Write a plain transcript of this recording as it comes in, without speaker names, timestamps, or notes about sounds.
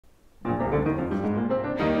This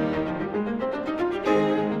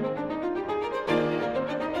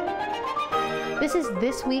is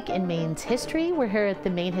This Week in Maine's History. We're here at the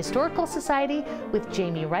Maine Historical Society with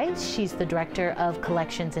Jamie Rice. She's the Director of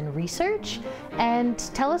Collections and Research. And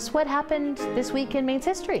tell us what happened this week in Maine's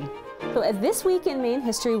history. So this week in Maine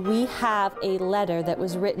history, we have a letter that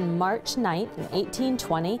was written March 9th in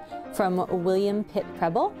 1820 from William Pitt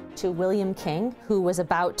Preble to William King, who was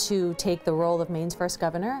about to take the role of Maine's first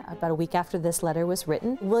governor about a week after this letter was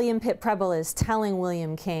written. William Pitt Preble is telling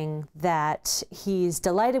William King that he's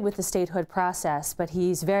delighted with the statehood process, but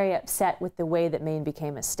he's very upset with the way that Maine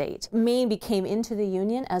became a state. Maine became into the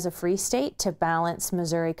Union as a free state to balance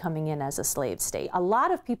Missouri coming in as a slave state. A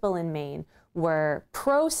lot of people in Maine were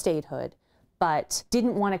pro-statehood, but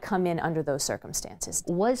didn't want to come in under those circumstances.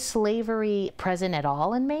 Was slavery present at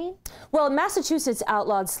all in Maine? Well, Massachusetts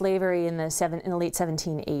outlawed slavery in the late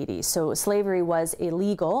 1780s, so slavery was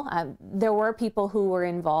illegal. There were people who were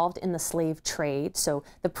involved in the slave trade, so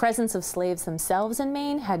the presence of slaves themselves in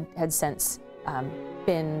Maine had since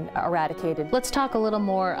been eradicated. Let's talk a little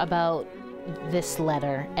more about this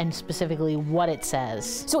letter and specifically what it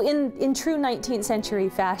says. So in true 19th century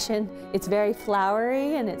fashion, it's very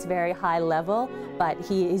flowery and it's very high level, but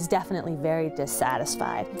he is definitely very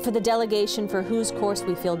dissatisfied. For the delegation for whose course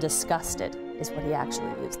we feel disgusted is what he actually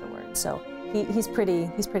used the word. So he's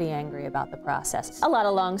pretty angry about the process. A lot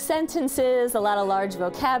of long sentences, a lot of large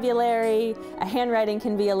vocabulary. Handwriting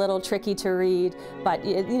can be a little tricky to read, but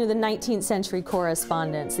you know, the 19th century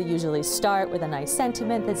correspondence, they usually start with a nice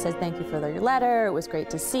sentiment that says, "Thank you for your letter, it was great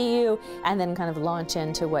to see you," and then kind of launch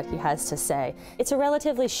into what he has to say. It's a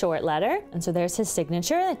relatively short letter, and so there's his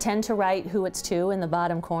signature. I tend to write who it's to in the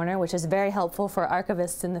bottom corner, which is very helpful for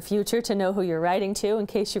archivists in the future to know who you're writing to in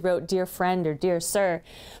case you wrote "Dear Friend" or "Dear Sir."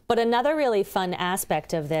 But another really fun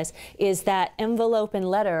aspect of this is that envelope and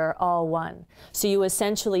letter are all one. So you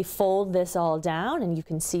essentially fold this all down and you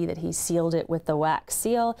can see that he sealed it with the wax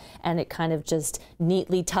seal and it kind of just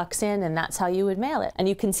neatly tucks in, and that's how you would mail it. And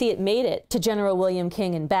you can see it made it to General William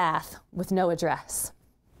King in Bath with no address.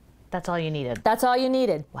 That's all you needed? That's all you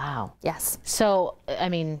needed. Wow. Yes. So, I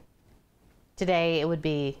mean, today it would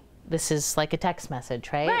be, this is like a text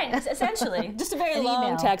message, right? Right, essentially. Just a very long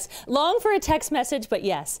email. text. Long for a text message, but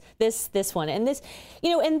yes, this one. And this, you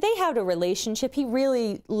know, and they had a relationship. He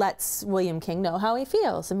really lets William King know how he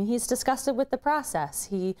feels. I mean, he's disgusted with the process.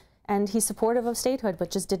 And he's supportive of statehood, but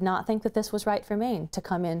just did not think that this was right for Maine to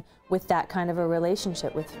come in with that kind of a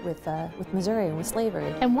relationship with Missouri and with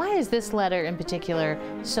slavery. And why is this letter in particular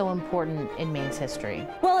so important in Maine's history?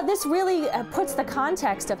 Well, this really puts the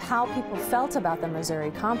context of how people felt about the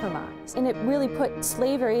Missouri Compromise, and it really put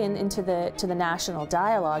slavery into the national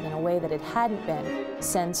dialogue in a way that it hadn't been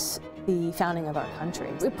since the founding of our country.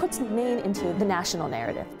 It puts Maine into the national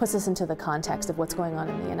narrative, puts us into the context of what's going on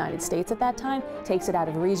in the United States at that time, takes it out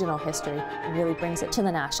of regional history, and really brings it to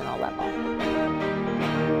the national level.